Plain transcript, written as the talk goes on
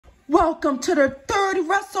Welcome to the third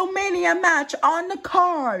WrestleMania match on the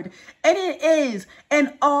card, and it is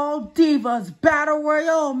an All Divas Battle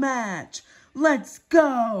Royale match. Let's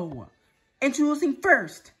go. Introducing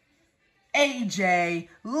first, AJ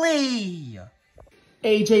Lee.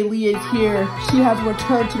 AJ Lee is here. She has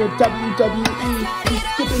returned to the WWE. She's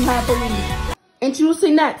skipping happily.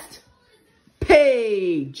 Introducing next,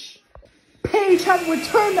 Paige. Paige has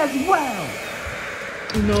returned as well.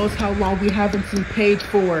 Who knows how long we haven't seen Paige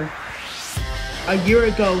for? A year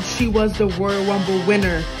ago, she was the Royal Rumble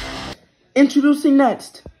winner. Introducing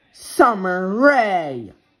next, Summer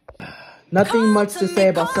Rae. Nothing much to say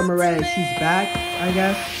about Summer Rae. She's back, I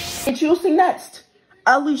guess. Introducing next,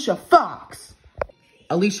 Alicia Fox.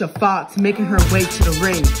 Alicia Fox making her way to the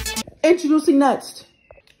ring. Introducing next,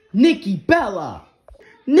 Nikki Bella.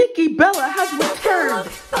 Nikki Bella has returned.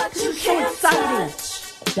 This is so exciting.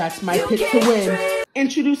 That's my pick to win.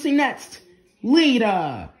 Introducing next,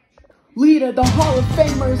 Lita. Lita, the Hall of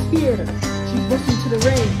Famer, is here. She's listening to the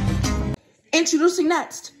ring. Introducing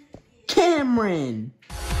next, Cameron.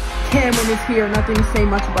 Cameron is here. Nothing to say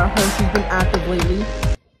much about her. She's been active lately.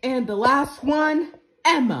 And the last one,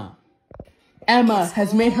 Emma. Emma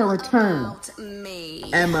has made her return.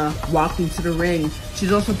 Emma walked into the ring.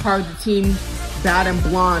 She's also part of the team Bad and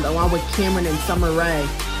Blonde, along with Cameron and Summer Rae.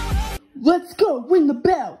 Let's go, ring the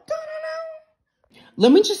bell.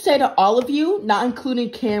 Let me just say to all of you, not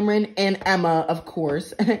including Cameron and Emma, of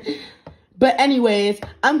course. But anyways,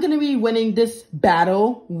 I'm going to be winning this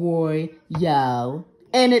Battle Royale.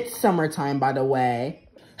 And it's summertime, by the way.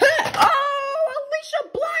 Oh, Alicia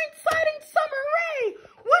blindsiding Summer Rae.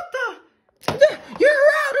 What the?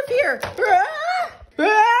 You're out of here. Oh,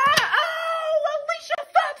 Alicia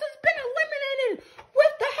Fox has been eliminated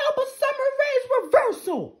with the help of Summer Rae's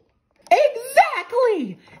reversal.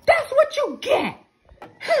 Exactly. That's what you get.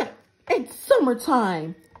 It's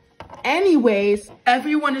summertime. Anyways,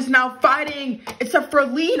 everyone is now fighting except for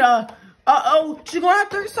Lita. Uh-oh, she's going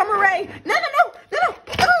after Summer Rae. No.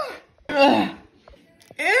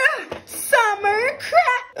 Summer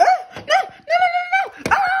crap. No.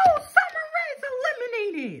 Oh, Summer Rae's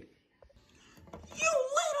eliminated. You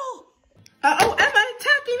little. Uh-oh, Emma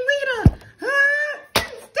attacking Lita.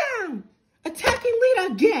 Hands down. Attacking Lita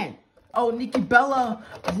again. Oh, Nikki Bella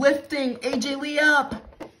lifting AJ Lee up.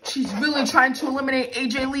 She's really trying to eliminate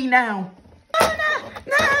AJ Lee now.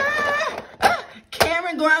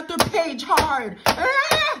 Cameron going after Paige hard.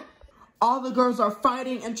 All the girls are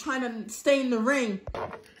fighting and trying to stay in the ring.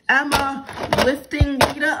 Emma lifting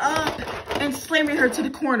Lita up and slamming her to the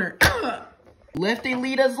corner. Lifting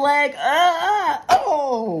Lita's leg.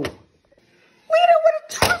 Oh. Lita with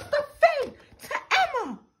a twist of fate to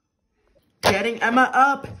Emma. Getting Emma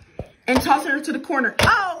up and tossing her to the corner.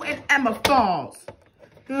 Oh, and Emma falls.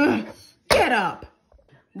 Get up.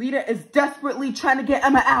 Lita is desperately trying to get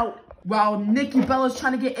Emma out, while Nikki Bella's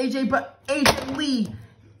trying to get AJ, but AJ Lee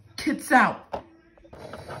kicks out.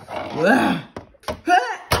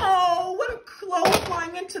 Oh, what a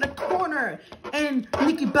clothesline into the corner. And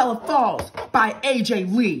Nikki Bella falls by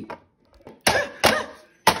AJ Lee.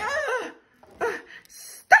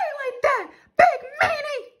 Stay like that, big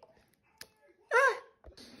meanie.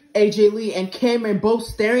 AJ Lee and Cameron both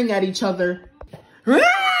staring at each other. Oh,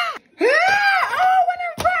 and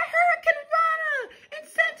a Hurricane Rana and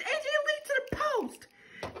sent AJ Lee to the post.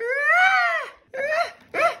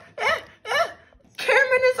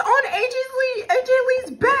 Cameron is on AJ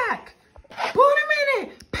Lee's back. Wait a minute,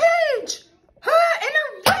 Paige. And a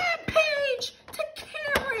rampage to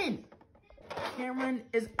Cameron. Cameron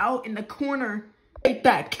is out in the corner. Take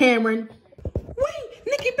that, Cameron. Wait,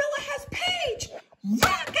 Nikki Bella has Paige.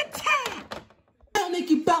 Rock attack. Now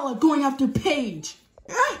Nikki Bella going after Paige.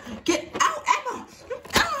 Get out, Emma.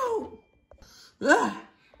 Ow. AJ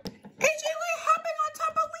Lee hopping on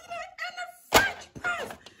top of Lita and the French press.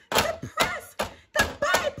 The press. The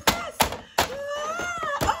by-press.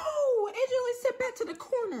 Oh, AJ Lee sent back to the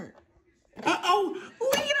corner. Uh-oh.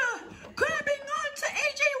 Lita grabbing on to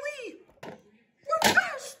AJ Lee.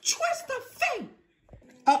 Reverse twist of fate.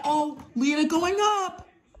 Uh-oh. Lita going up.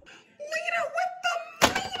 Lita with the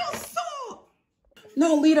meat assault.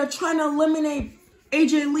 No, Lita trying to eliminate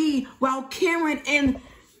AJ Lee while Cameron and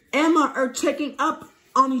Emma are checking up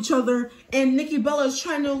on each other, and Nikki Bella is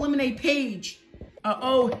trying to eliminate Paige.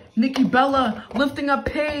 Uh-oh, Nikki Bella lifting up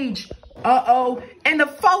Paige. Uh-oh, and the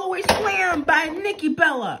follow-away slam by Nikki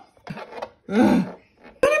Bella. Wait a minute,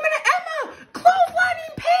 Emma!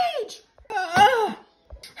 Clotheslining Paige! Oh!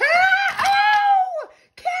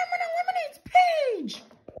 Cameron eliminates Paige!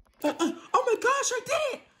 Oh my gosh, I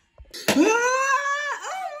did it!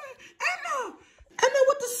 Emma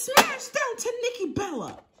with the smash down to Nikki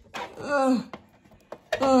Bella. Oh,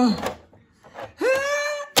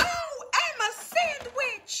 Emma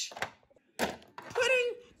sandwich! Putting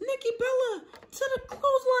Nikki Bella to the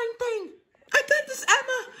clothesline thing. I got this,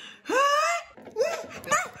 Emma. Huh? No,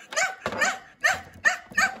 no, no, no, no,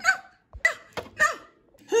 no, no, no, no.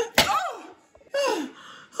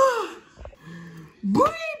 Oh.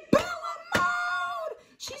 Brie Bella mode!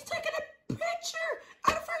 She's taking a picture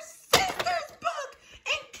out of her sister's book,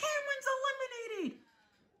 and Cameron's eliminated.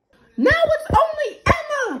 Now it's only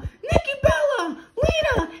Emma, Nikki Bella,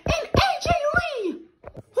 Lita, and AJ Lee.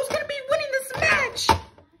 Who's gonna be winning this match?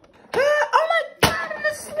 Oh my God, in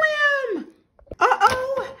the slam.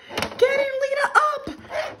 Uh-oh, getting Lita up.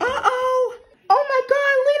 Uh-oh. Oh my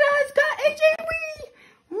God, Lita has got AJ Lee.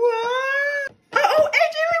 What? Uh-oh,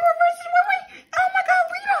 AJ Lee reverses. Wait. Oh my God,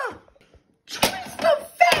 Lita. Twist of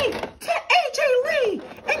fate to AJ Lee.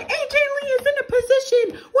 And AJ Lee is in a position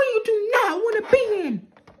where you do not want to be in.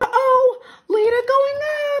 Uh-oh, Lita going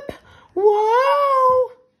up.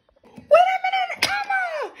 Whoa. Wait a minute, Emma.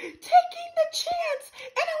 Taking the chance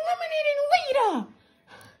and eliminating Lita.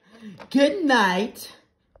 Good night.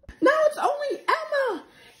 Now it's only Emma,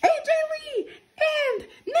 AJ Lee, and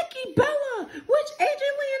Nikki Bella, which AJ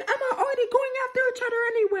Lee and Emma are already going after each other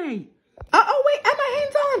anyway. Uh-oh, wait, Emma,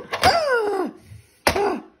 hands on.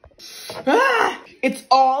 It's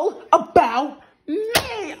all about me.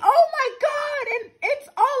 Oh my God, and it's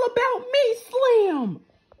all about me, Slam.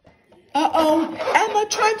 Uh-oh, Emma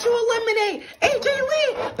trying to eliminate AJ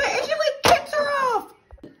Lee, but AJ Lee kicks her off.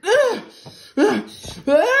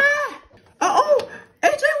 Uh-oh,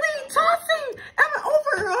 AJ Lee tossing Emma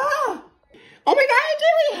over. Oh my God, AJ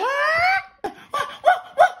Lee,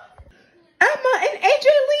 Emma and AJ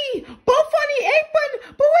Lee both on the apron,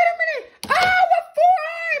 but wait a minute. A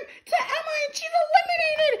forearm to Emma, and she's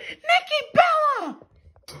eliminated Nikki Bella.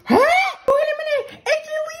 Wait a minute, AJ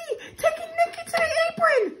Lee taking Nikki to the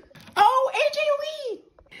apron. Oh, AJ Lee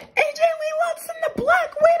locks in the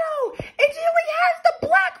Black Widow. AJ Lee has the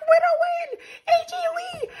Black Widow in. AJ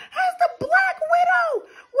Lee has the Black Widow.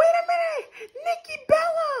 Wait a minute, Nikki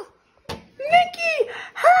Bella. Nikki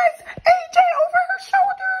has AJ over her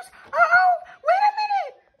shoulders. Uh-oh, wait a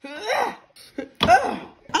minute.